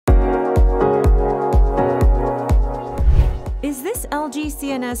LG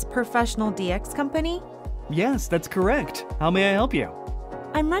CNS Professional DX company? Yes, that's correct. How may I help you?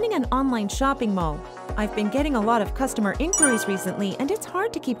 I'm running an online shopping mall. I've been getting a lot of customer inquiries recently, and it's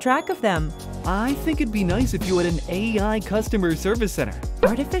hard to keep track of them. I think it'd be nice if you had an AI customer service center.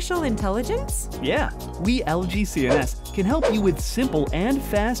 Artificial intelligence? Yeah, we LG CNS can help you with simple and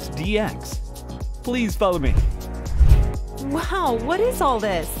fast DX. Please follow me. Wow, what is all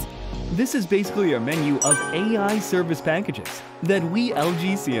this? This is basically a menu of AI service packages that we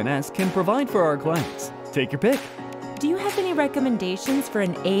LG CNS can provide for our clients. Take your pick. Do you have any recommendations for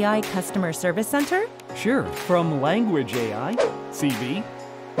an AI customer service center? Sure, from Language AI, CV,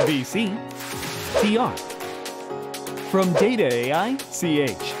 VC, TR. From Data AI,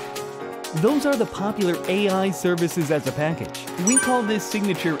 CH. Those are the popular AI services as a package. We call this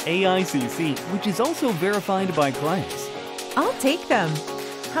signature AICC, which is also verified by clients. I'll take them.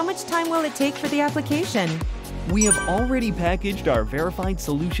 How much time will it take for the application? We have already packaged our verified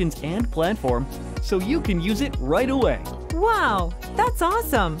solutions and platform, so you can use it right away. Wow, that's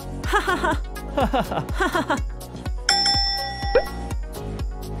awesome!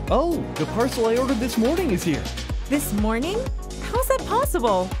 Oh, the parcel I ordered this morning is here. This morning? How's that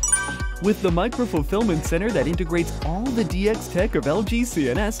possible? With the micro-fulfillment center that integrates all the DX tech of LG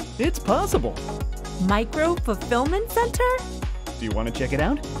CNS, it's possible. Micro-fulfillment center? Do you want to check it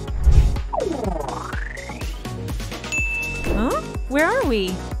out? Huh? Where are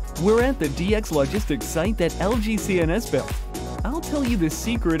we? We're at the DX logistics site that LG CNS built. I'll tell you the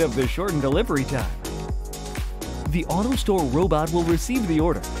secret of the shortened delivery time. The AutoStore robot will receive the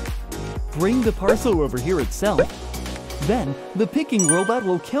order, bring the parcel over here itself. Then, the picking robot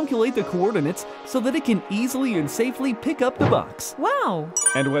will calculate the coordinates so that it can easily and safely pick up the box. Wow!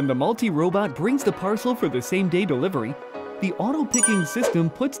 And when the multi-robot brings the parcel for the same-day delivery, the auto-picking system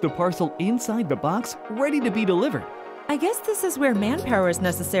puts the parcel inside the box, ready to be delivered. I guess this is where manpower is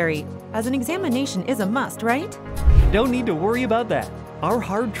necessary, as an examination is a must, right? Don't need to worry about that. Our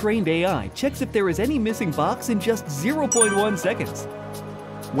hard-trained AI checks if there is any missing box in just 0.1 seconds.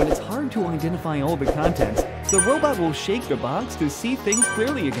 When it's hard to identify all the contents, the robot will shake the box to see things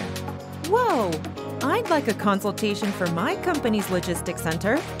clearly again. Whoa! I'd like a consultation for my company's logistics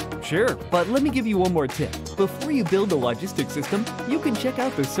center. Sure, but let me give you one more tip. Before you build a logistics system, you can check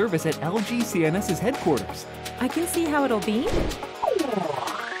out the service at LG CNS's headquarters. I can see how it'll be.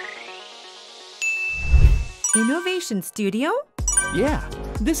 Innovation Studio? Yeah,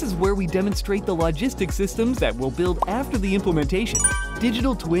 this is where we demonstrate the logistics systems that we'll build after the implementation.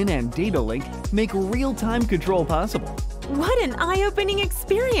 Digital twin and data link make real-time control possible. What an eye-opening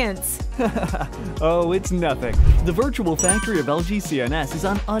experience! Oh, it's nothing. The virtual factory of LG CNS is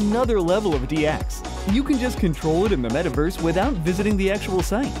on another level of DX. You can just control it in the metaverse without visiting the actual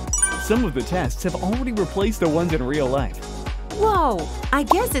site. Some of the tests have already replaced the ones in real life. Whoa! I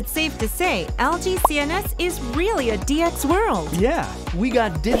guess it's safe to say LG CNS is really a DX world. Yeah, we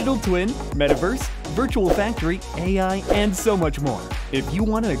got digital twin, metaverse, virtual factory, AI, and so much more. If you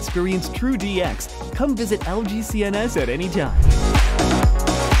want to experience true DX, come visit LG CNS at any time.